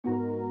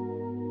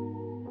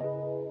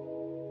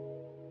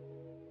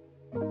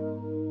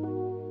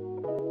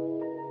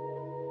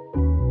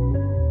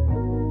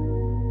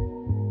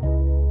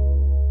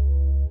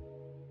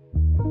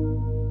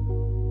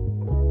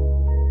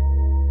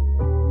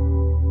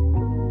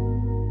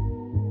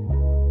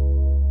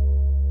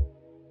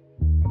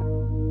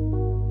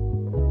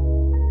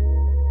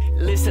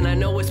Listen, I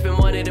know it's been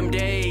one of them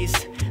days.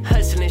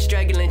 Hustling,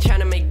 struggling, trying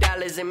to make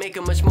dollars and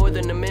making much more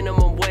than the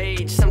minimum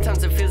wage.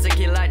 Sometimes it feels like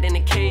you're locked in a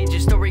cage.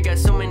 Your story got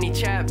so many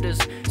chapters,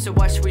 so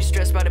why should we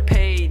stress by the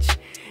page?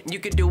 You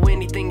could do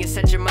anything and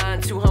set your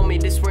mind to, homie,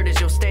 this word is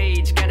your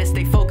stage. Gotta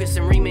stay focused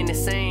and remain the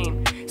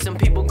same. Some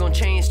people gon'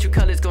 change, true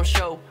colors gon'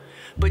 show.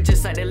 But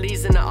just like the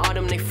leaves in the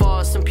autumn, they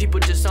fall. Some people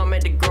just aren't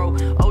meant to grow.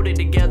 Older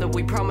together,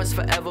 we promise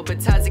forever, but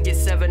ties to get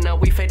severed, now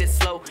we faded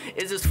slow.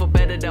 Is this for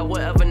better that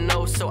we'll ever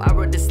know? So I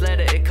wrote this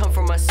letter, it come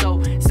from my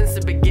soul. Since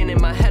the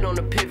beginning, my head on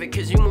a pivot,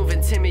 cause you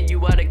moving timid,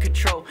 you out of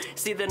control.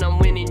 See that I'm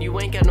winning, you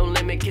ain't got no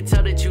limit. Can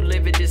tell that you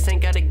live it, just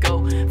ain't gotta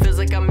go. Feels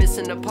like I'm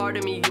missing a part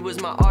of me, you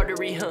was my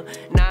artery, huh?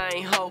 Nah, I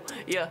ain't ho,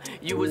 yeah.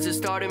 You was the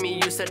start of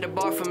me, you set the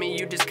bar for me,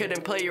 you just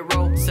couldn't play your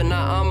role. So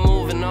now I'm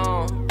moving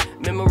on.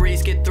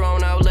 Memories get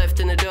thrown out,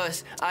 left in the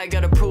dust. I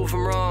gotta prove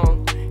them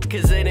wrong,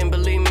 cause they didn't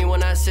believe me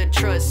when I said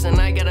trust. And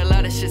I got a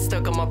lot of shit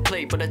stuck on my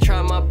plate, but I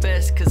try my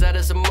best, cause that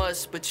is a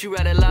must. But you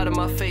had a lot in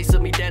my face,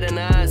 look me dead in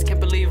the eyes. Can't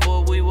believe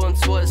what we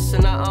once was, so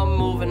now I'm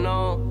moving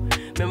on.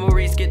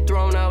 Memories get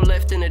thrown out,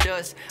 left in the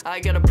dust.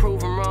 I gotta prove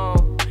them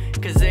wrong,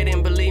 cause they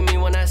didn't believe me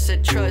when I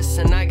said trust.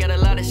 And I got a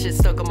lot of shit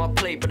stuck on my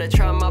plate, but I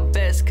try my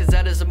best, cause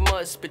that is a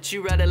must. But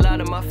you read a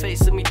lot in my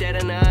face, look me dead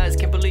in the eyes.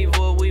 Can't believe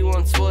what we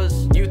once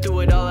was. You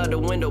threw it all out the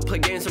window, play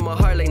games with my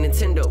heart like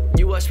Nintendo.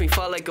 You watched me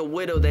fall like a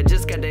widow that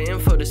just got the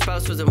info. The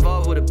spouse was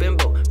involved with a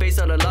bimbo, based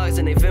on the logs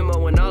and they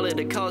Venmo, and all of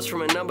the calls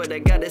from a number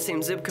that got the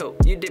same zip code.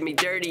 You did me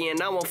dirty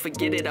and I won't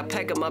forget it. I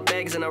pack up my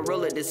bags and I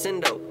roll at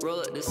descendo.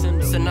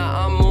 So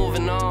now I'm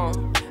moving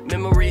on.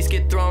 Memories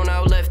get thrown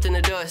out, left in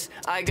the dust.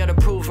 I gotta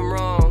prove them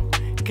wrong,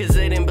 cause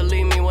they didn't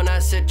believe me when I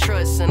said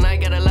trust. And I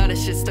got a lot of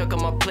shit stuck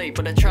on my plate,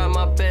 but I try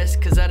my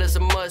best, cause that is a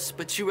must.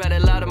 But you had a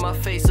lot in my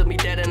face, look me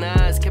dead in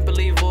the eyes. Can't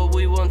believe what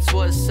we once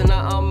was, so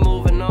now I'm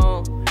moving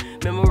on.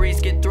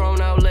 Memories get thrown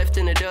out, left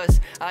in the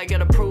dust. I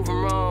gotta prove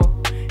them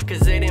wrong, cause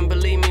they didn't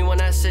believe me when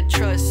I said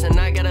trust. And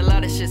I got a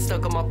lot of shit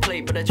stuck on my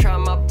plate, but I try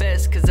my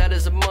best, cause that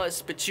is a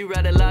must. But you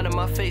had a lot in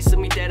my face, look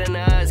me dead in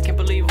the eyes. Can't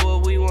believe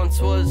what we once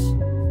was.